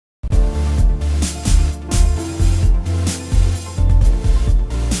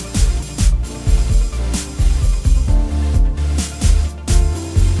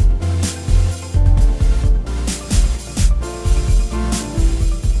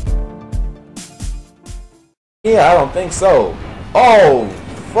Yeah, I don't think so. Oh,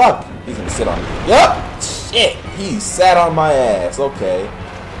 fuck. He's gonna sit on me. Yup! Shit! He sat on my ass. Okay.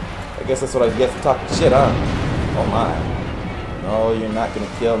 I guess that's what I get for talking shit, huh? Oh my. No, you're not gonna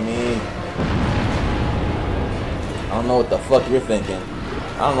kill me. I don't know what the fuck you're thinking.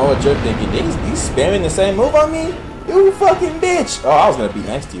 I don't know what you're thinking. He's spamming the same move on me? You fucking bitch! Oh, I was gonna be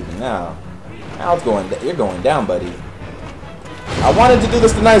nice to you, but now you're going down, buddy. I wanted to do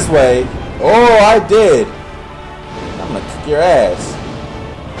this the nice way. Oh, I did. I'm gonna kick your ass.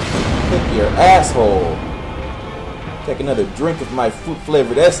 Kick your asshole. Take another drink of my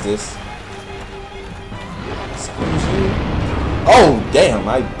fruit-flavored Estus. Excuse you. Oh, damn.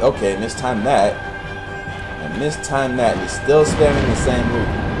 Okay, mistimed that. I mistimed that. He's still spamming the same move.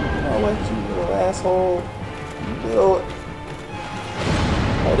 You know what, you little asshole? You little...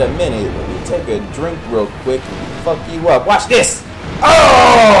 Wait a minute. Let me take a drink real quick and fuck you up. Watch this!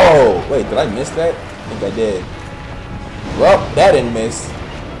 Oh! Wait, did I miss that? I think I did. Well, that didn't miss.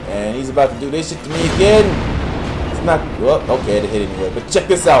 And he's about to do this shit to me again. It's not... Well, okay, it hit anyway. But check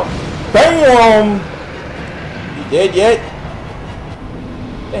this out. BAM! You dead yet?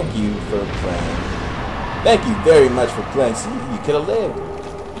 Thank you for playing. Thank you very much for playing. See, you could have lived.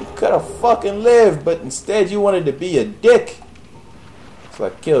 You could have fucking lived. But instead you wanted to be a dick. So I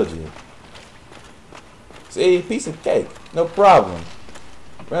killed you. See? Piece of cake. No problem.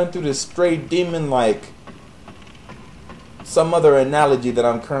 Run through this stray demon like... some other analogy that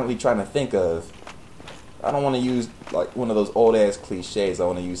I'm currently trying to think of. I don't want to use like one of those old ass cliches. I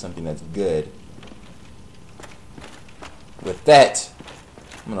want to use something that's good. With that,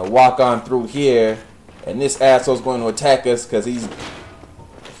 I'm gonna walk on through here, and this asshole's going to attack us because he's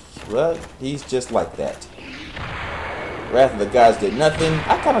just like that. Wrath of the Gods did nothing.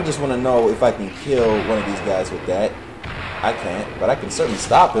 I kind of just want to know if I can kill one of these guys with that. I can't, but I can certainly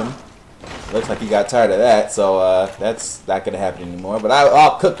stop him. Looks like he got tired of that, so that's not gonna happen anymore. But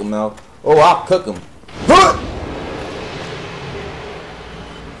I'll cook him though. Oh, I'll cook him.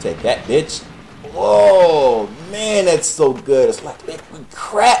 Take that, bitch. Whoa, man, that's so good. It's like liquid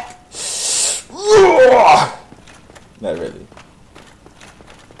crack. Not really.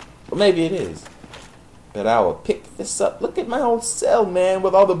 Or maybe it is. But I will pick this up. Look at my old cell, man,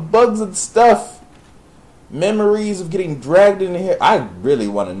 with all the bugs and stuff. Memories of getting dragged in here. I really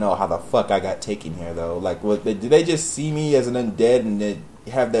want to know how the fuck I got taken here, though. Like, did they just see me as an undead and then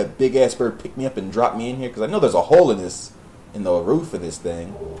have that big ass bird pick me up and drop me in here? Because I know there's a hole in the roof of this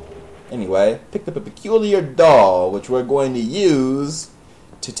thing. Anyway, picked up a peculiar doll, which we're going to use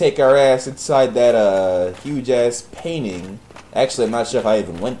to take our ass inside that huge ass painting. Actually, I'm not sure if I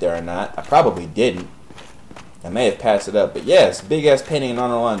even went there or not. I probably didn't. I may have passed it up, but yes, big ass painting in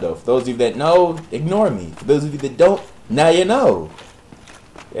Orlando. For those of you that know, ignore me. For those of you that don't, now you know.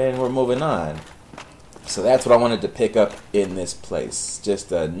 And we're moving on. So that's what I wanted to pick up in this place.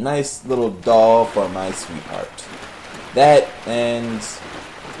 Just a nice little doll for my sweetheart. That and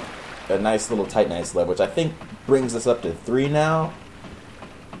a nice little Titanite slab, which I think brings us up to 3 now.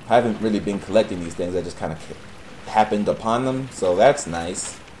 I haven't really been collecting these things. I just kind of happened upon them, so that's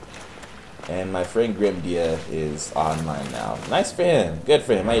nice. And my friend Grimdia is online now. Nice for him. Good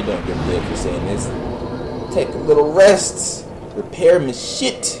for him. How you doing, Grimdia, for saying this? Take a little rest. Repair my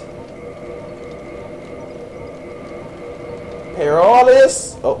shit. Repair all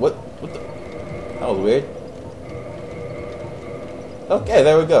this. Oh, what the? That was weird. Okay,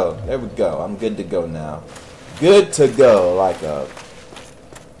 there we go. There we go. I'm good to go now. Good to go. Like a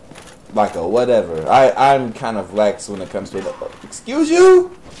whatever. I'm kind of lax when it comes to it. Excuse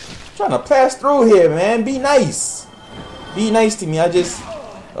you? Trying to pass through here, man. Be nice. Be nice to me.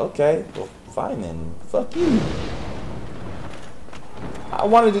 Okay. Well, fine then. Fuck you. I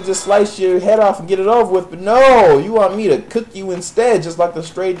wanted to just slice your head off and get it over with, but no. You want me to cook you instead, just like the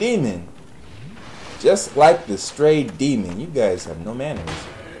stray demon. Just like the stray demon. You guys have no manners.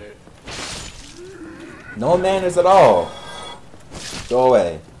 No manners at all. Go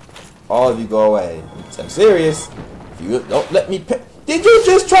away. All of you go away. I'm serious. If you don't let me pick. Did you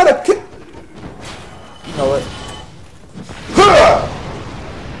just try to kick? You know what?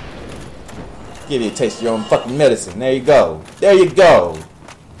 Give you a taste of your own fucking medicine. There you go. There you go.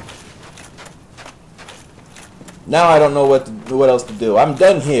 Now I don't know what else to do. I'm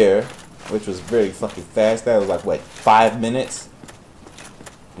done here, which was very fucking fast. That was like, what, 5 minutes?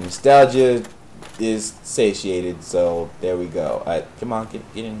 Nostalgia is satiated, so there we go. Alright, come on, get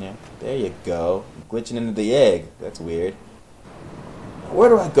in there. There you go. I'm glitching into the egg. That's weird. Where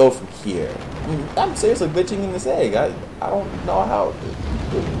do I go from here? I'm seriously glitching in this egg. I don't know how.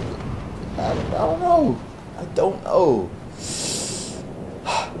 I don't know. I don't know.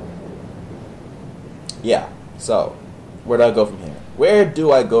 Yeah. So, where do I go from here? Where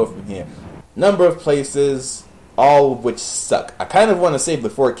do I go from here? Number of places, all of which suck. I kind of want to save the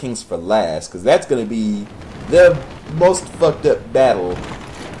Four Kings for last, because that's going to be the most fucked up battle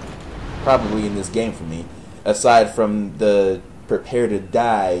probably in this game for me. Aside from the Prepare to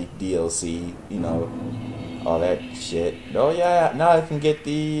Die DLC, you know, all that shit. Oh yeah, now I can get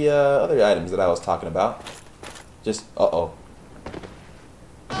the other items that I was talking about. Just, uh-oh.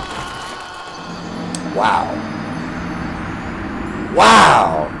 Wow.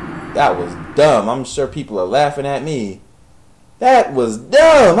 Wow! That was dumb. I'm sure people are laughing at me. That was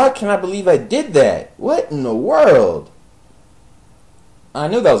dumb! How can I believe I did that? What in the world? I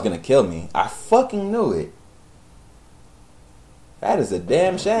knew that was gonna kill me. I fucking knew it. That is a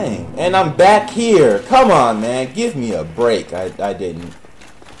damn shame. And I'm back here. Come on, man. Give me a break. I didn't.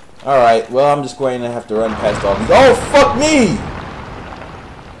 Alright, well, I'm just going to have to run past all these. Oh, fuck me!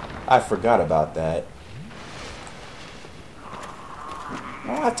 I forgot about that. I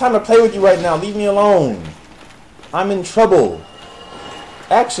don't have time to play with you right now. Leave me alone. I'm in trouble.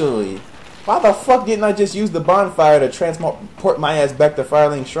 Actually, why the fuck didn't I just use the bonfire to transport my ass back to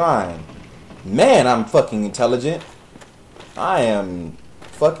Firelink Shrine? Man, I'm fucking intelligent. I am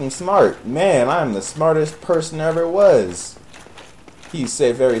fucking smart. Man, I'm the smartest person there ever was. He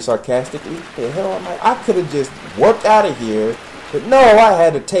said very sarcastically. The hell am I could have just warped out of here. But no, I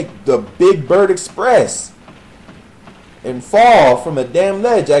had to take the Big Bird Express. And fall from a damn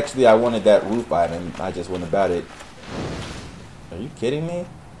ledge. Actually, I wanted that roof item. I just went about it. Are you kidding me?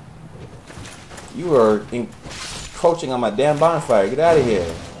 You are encroaching on my damn bonfire. Get out of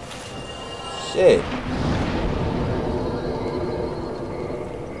here. Shit.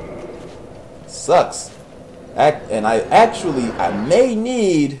 Sucks. And I may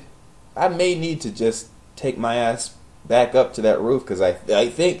need to just take my ass back up to that roof, because I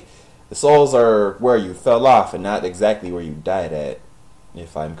think the souls are where you fell off and not exactly where you died at,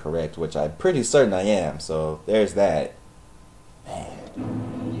 if I'm correct, which I'm pretty certain I am. So there's that. Man.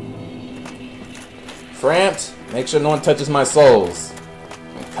 Framped, make sure no one touches my souls.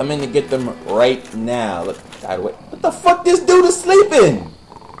 I'm coming to get them right now. Look, God, what the fuck? This dude is sleeping.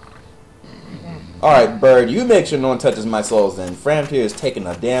 Alright, Bird, you make sure no one touches my souls then. Framped here is taking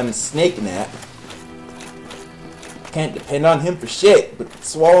a damn snake nap. Can't depend on him for shit, but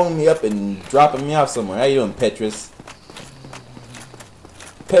swallowing me up and dropping me off somewhere. How you doing, Petrus?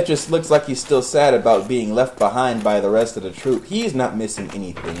 Petrus looks like he's still sad about being left behind by the rest of the troop. He's not missing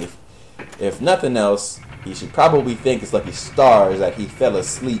anything. If nothing else, he should probably thank his lucky stars that he fell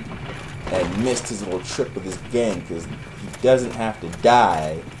asleep and missed his little trip with his gang, because he doesn't have to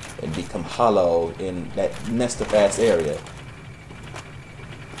die and become hollow in that messed up ass area.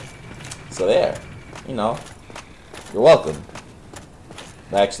 So there, you know, you're welcome.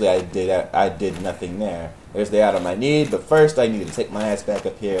 Actually, I did nothing there. There's the item I need, but first I need to take my ass back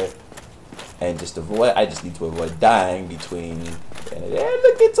up here and just avoid. I just need to avoid dying between. And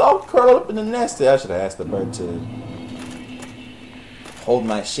look, it's all curled up in the nest. I should have asked the bird to hold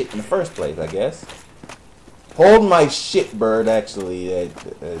my shit in the first place, I guess. Hold my shit, bird, actually.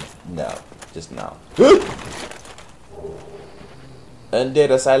 No. Just no. Undead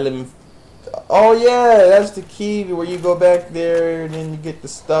Asylum. Oh, yeah, that's the key where you go back there and then you get the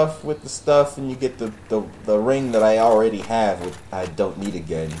stuff with the stuff and you get the ring that I already have, which I don't need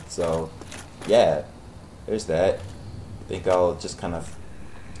again. So, yeah, there's that. I think I'll just kind of.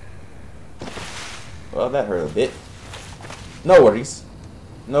 Well, that hurt a bit. No worries.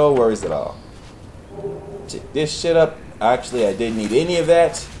 No worries at all. Check this shit up. Actually, I didn't need any of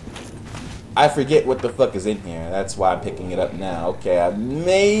that. I forget what the fuck is in here. That's why I'm picking it up now. Okay, I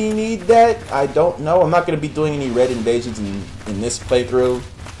may need that. I don't know. I'm not going to be doing any red invasions in this playthrough.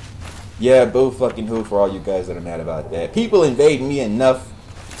 Yeah, boo fucking who for all you guys that are mad about that. People invade me enough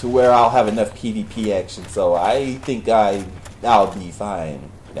to where I'll have enough PvP action, so I think I'll be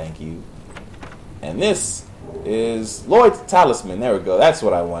fine. Thank you. And this is Lloyd's Talisman. There we go. That's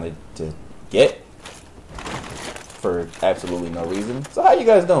what I wanted to get for absolutely no reason. So how you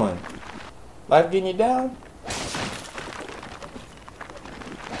guys doing? Life getting you down?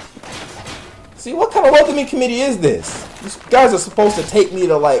 See, what kind of welcoming committee is this? These guys are supposed to take me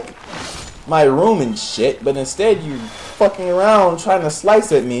to, like, my room and shit, but instead you're fucking around trying to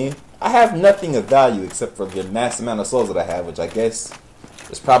slice at me. I have nothing of value except for the mass amount of souls that I have, which I guess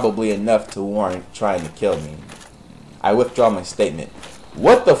is probably enough to warrant trying to kill me. I withdraw my statement.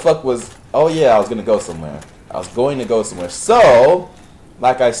 What the fuck was... Oh yeah, I was gonna go somewhere. So,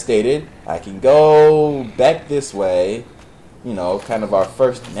 like I stated, I can go back this way. You know, kind of our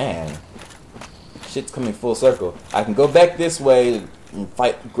first... Man, shit's coming full circle. I can go back this way and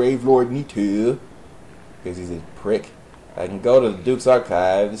fight Gravelord Nito. because he's a prick. I can go to the Duke's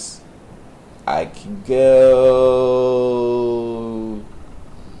Archives. I can go...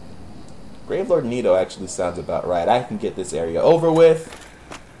 Gravelord Nito actually sounds about right. I can get this area over with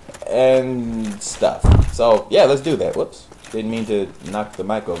and stuff. So, yeah, let's do that. Whoops. Didn't mean to knock the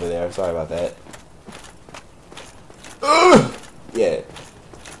mic over there. Sorry about that. Ugh! Yeah.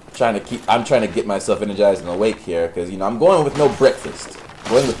 I'm trying to get myself energized and awake here because, you know, I'm going with no breakfast.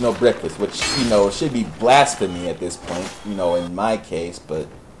 Going with no breakfast, which, you know, should be blasphemy at this point, you know, in my case, but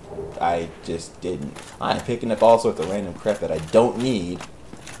I just didn't. I'm picking up all sorts of random crap that I don't need.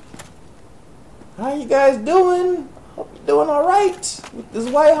 How you guys doing? Hope you're doing alright. With this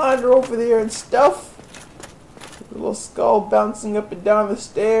white Honda over there and stuff. The little skull bouncing up and down the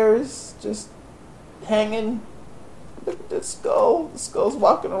stairs, just hanging. Look at this skull. The skull's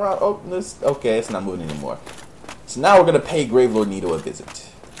walking around. Oh, this. Okay, it's not moving anymore. So now we're going to pay Gravelord Nito a visit.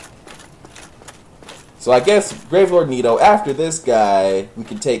 So I guess Gravelord Nito, after this guy, we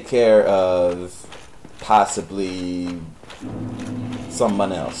can take care of possibly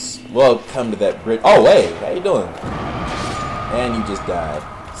someone else. We'll come to that bridge. Oh, hey, how you doing? And you just died.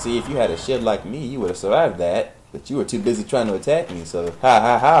 See, if you had a shield like me, you would have survived that. But you were too busy trying to attack me, so ha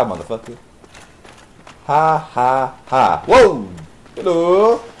ha ha, motherfucker. Ha ha ha. Whoa!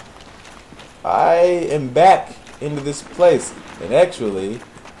 Hello! I am back into this place. And actually,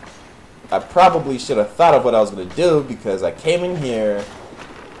 I probably should have thought of what I was going to do because I came in here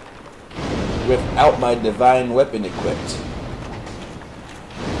without my divine weapon equipped.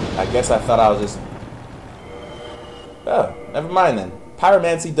 I guess I thought I was just... Oh, never mind then.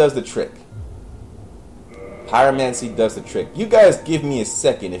 Pyromancy does the trick. Pyromancy does the trick. You guys give me a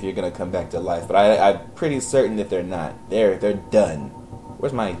second if you're going to come back to life, but I'm pretty certain that they're not. They're done.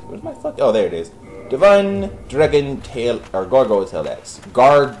 Where's my fuck? Oh, there it is. Divine Dragon Tail, or Gargoyle Tail Axe.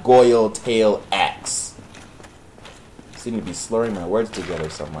 Gargoyle Tail Axe. I seem to be slurring my words together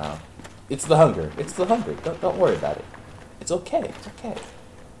somehow. It's the hunger. It's the hunger. Don't worry about it. It's okay. It's okay.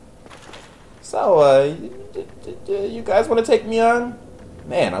 So, you guys want to take me on?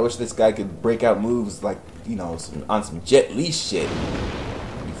 Man, I wish this guy could break out moves like, you know, on some Jet Li shit.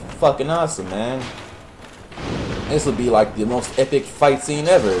 It'd be fucking awesome, man. This would be like the most epic fight scene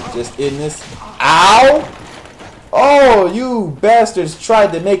ever. Just in this... Ow! Oh, you bastards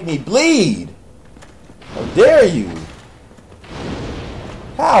tried to make me bleed! How dare you?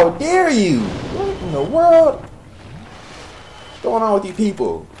 How dare you? What in the world? What's going on with you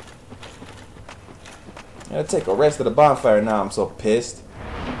people? I gotta take a rest at the bonfire now. I'm so pissed.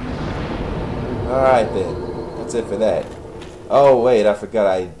 Alright then. That's it for that. Oh wait, I forgot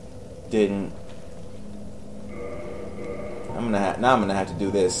I didn't. Now I'm gonna have to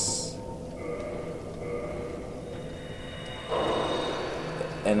do this.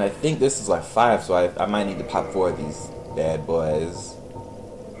 And I think this is like 5, so I might need to pop 4 of these bad boys.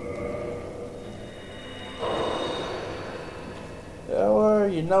 Or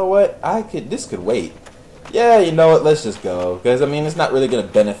you know what? This could wait. Yeah, you know what? Let's just go. Because, I mean, it's not really going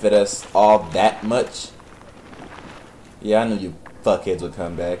to benefit us all that much. Yeah, I knew you fuckheads would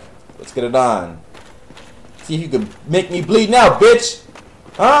come back. Let's get it on. See if you can make me bleed now, bitch!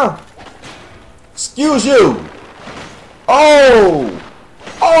 Huh? Excuse you! Oh!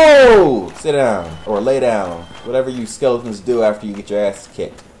 Oh! Sit down. Or lay down. Whatever you skeletons do after you get your ass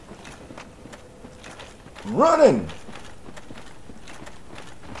kicked. I'm running!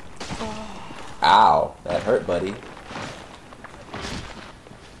 Ow, that hurt, buddy. I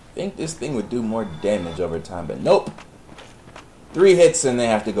think this thing would do more damage over time, but nope. 3 hits and they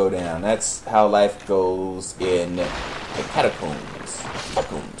have to go down. That's how life goes in the catacombs.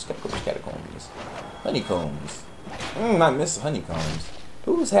 Catacombs. Honeycombs. I miss honeycombs.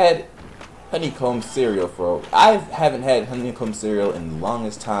 Who's had honeycomb cereal for... I haven't had honeycomb cereal in the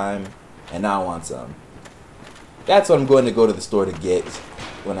longest time, and now I want some. That's what I'm going to go to the store to get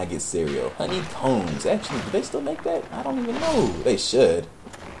when I get cereal. Honeycombs. Actually, do they still make that? I don't even know. They should.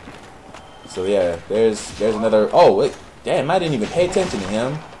 So yeah, there's another... Oh, wait. Damn, I didn't even pay attention to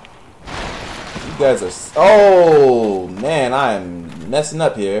him. You guys are... Oh, man, I'm messing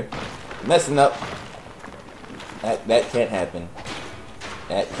up here. Messing up. That can't happen.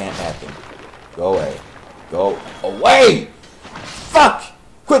 That can't happen. Go away. Go away! Fuck!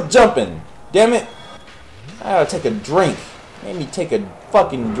 Quit jumping! Damn it! I gotta take a drink. Made me take a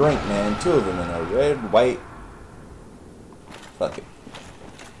fucking drink, man. 2 of them in a red, white. Fuck it.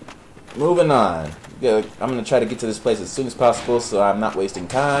 Moving on. I'm gonna try to get to this place as soon as possible so I'm not wasting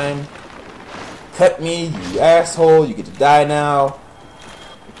time. Cut me, you asshole. You get to die now.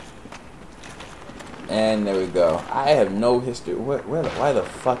 And there we go. I have no history. Why the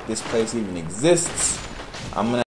fuck this place even exists? I'm gonna